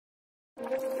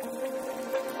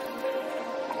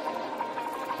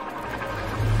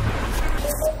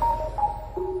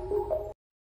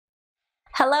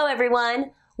Hello everyone!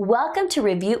 Welcome to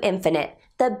Review Infinite,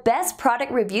 the best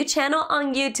product review channel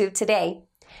on YouTube today.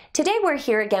 Today we're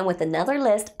here again with another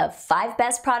list of 5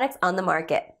 best products on the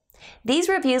market. These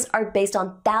reviews are based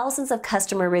on thousands of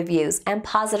customer reviews and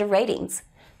positive ratings.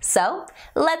 So,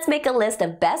 let's make a list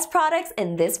of best products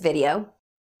in this video.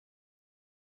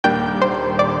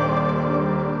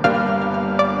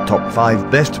 Top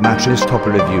 5 Best Mattress Topper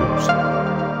Reviews.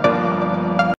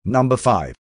 Number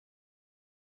 5.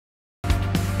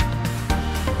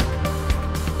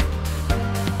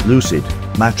 Lucid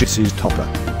Mattresses Topper.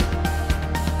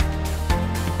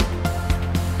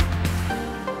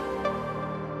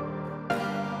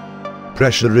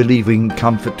 Pressure relieving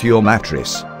comfort to your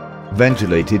mattress.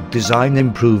 Ventilated design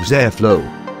improves airflow.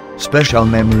 Special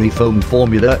memory foam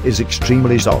formula is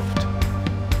extremely soft.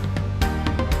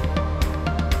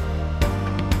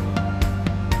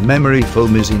 Memory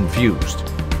foam is infused.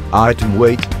 Item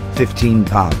weight 15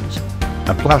 pounds.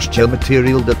 A plush gel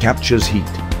material that captures heat.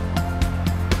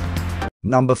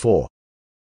 Number 4.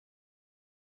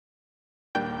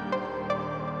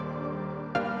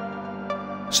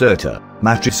 Serta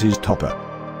Mattresses Topper.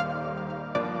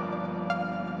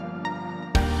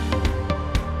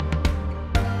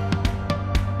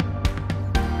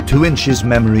 Two inches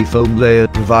memory foam layer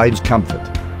provides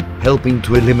comfort, helping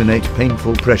to eliminate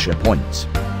painful pressure points.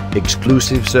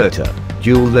 Exclusive Serta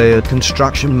dual layer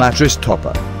construction mattress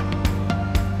topper.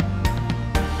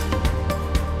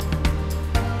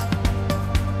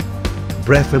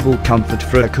 Breathable comfort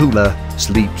for a cooler,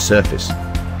 sleep surface.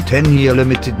 10-year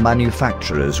limited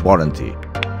manufacturer's warranty.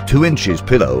 2 inches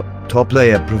pillow, top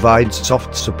layer provides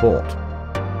soft support.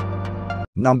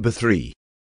 Number 3.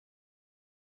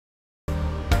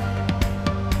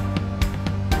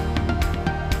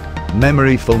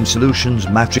 Memory Foam Solutions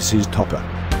Mattresses Topper.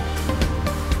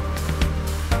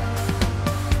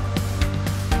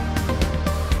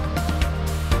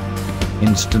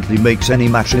 Instantly makes any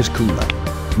mattress cooler.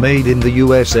 Made in the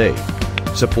USA.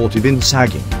 Supportive in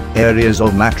sagging areas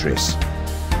of mattress.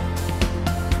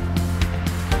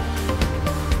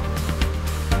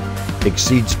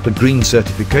 Exceeds per green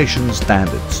certification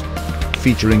standards.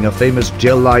 Featuring a famous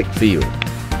gel-like feel.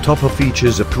 Topper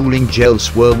features a cooling gel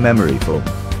swirl memory foam.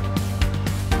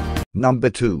 Number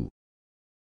 2.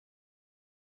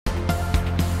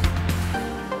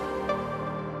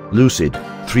 Lucid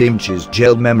 3 inches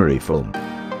gel memory foam.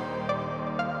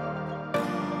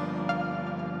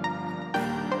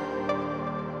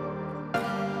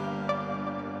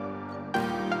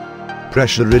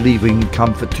 Pressure relieving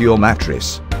comfort to your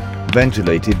mattress.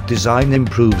 Ventilated design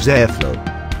improves airflow.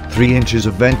 3 inches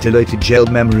of ventilated gel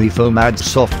memory foam adds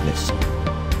softness.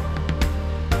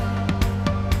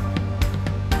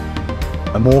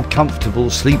 A more comfortable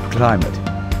sleep climate.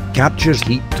 Captures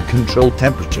heat to control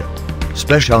temperature.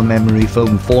 Special memory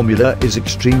foam formula is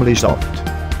extremely soft.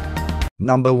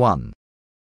 Number 1.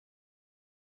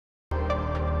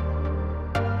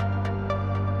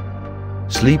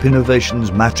 Sleep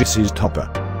Innovations Mattresses Topper.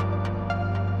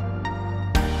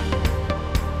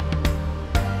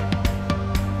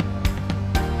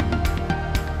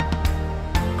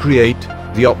 Create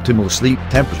the optimal sleep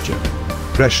temperature.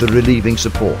 Pressure relieving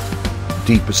support.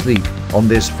 Deeper sleep on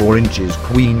this 4 inches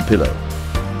queen pillow.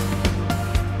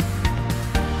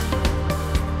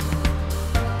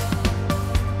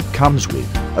 Comes with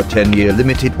a 10-year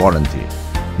limited warranty.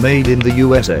 Made in the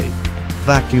USA.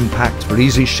 Vacuum packed for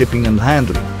easy shipping and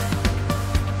handling.